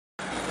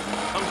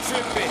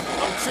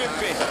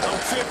tripping, I'm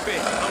tripping,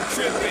 I'm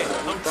tripping,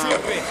 I'm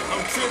tripping, I'm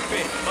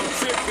tripping, I'm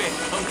tripping,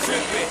 I'm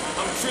tripping,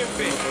 I'm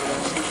tripping.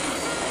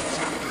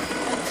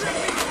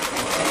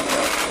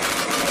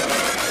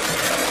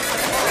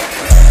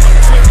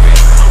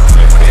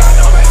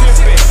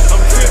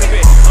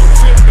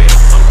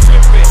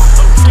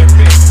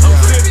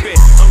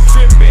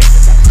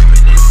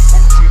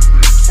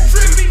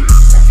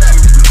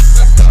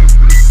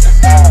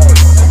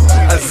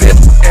 A zip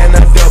and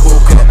a double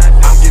cup.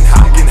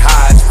 I'm getting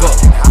high as fuck.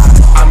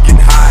 I'm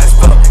getting high as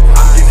fuck.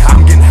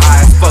 I'm getting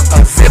high as fuck.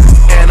 A zip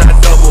and a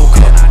double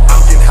cup.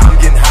 I'm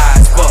getting high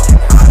as fuck.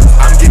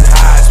 I'm getting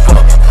high as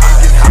fuck.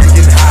 I'm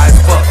getting high as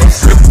fuck. A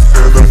zip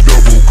and a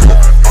double cup.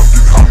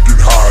 I'm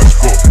getting high as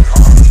fuck.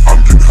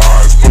 I'm getting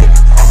high as fuck.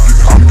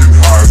 I'm getting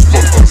high as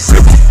fuck. A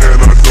zip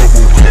and a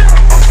double cup.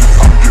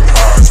 I'm getting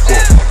high as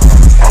fuck.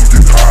 I'm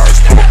getting high as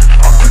fuck.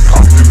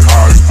 I'm getting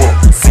high as fuck.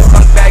 Sip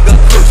a bag of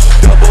kush,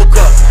 double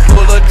cup,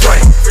 full of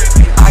drink.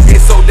 I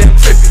get so damn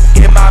trippy,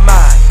 in my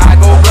mind, I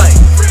go blank.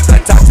 The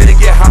top to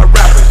get hot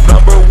rappers,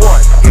 number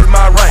one is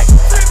my rank.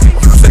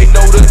 You say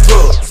no to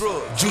drugs,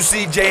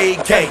 Juicy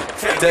JK.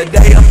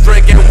 Today I'm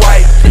drinking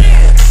white,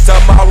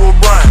 tomorrow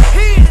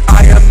Bryan.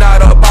 I am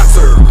not a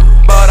boxer,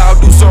 but I'll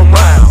do some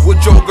rhyme.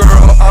 With your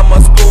girl, I'm a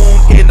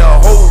spoon in a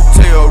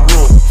hotel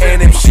room.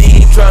 And if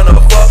she ain't tryna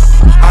fuck,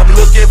 I'm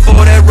looking for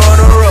that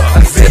runner-up.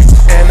 A zip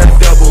and a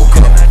double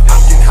cup.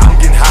 I'm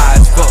getting high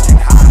as fuck.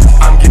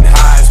 I'm getting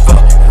high as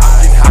fuck.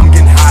 I'm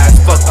getting high as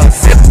fuck. A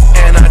zip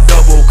and a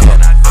double cup.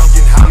 I'm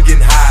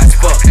getting high as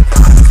fuck.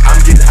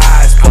 I'm getting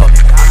high as fuck.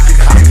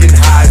 I'm getting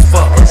high as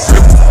fuck. A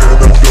zip and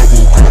a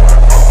double cup.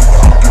 I'm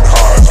getting high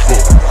as fuck.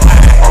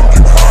 I'm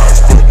getting high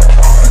as fuck.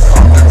 I'm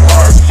getting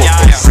high as fuck. A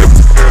zip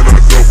and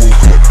a double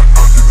cup.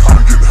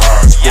 I'm getting high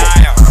as fuck.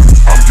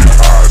 I'm getting high as fuck. I'm getting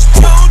high as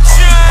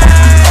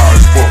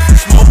fuck.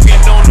 Smoking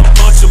on a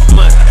bunch of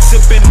blunt,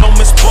 sipping on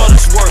Miss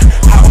Buttersworth.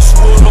 House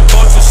full of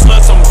bunch of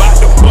sluts, I'm about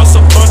to bust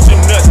a bunch of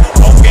nuts.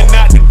 Smoking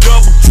out the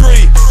double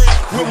tree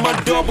with my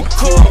double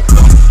cup.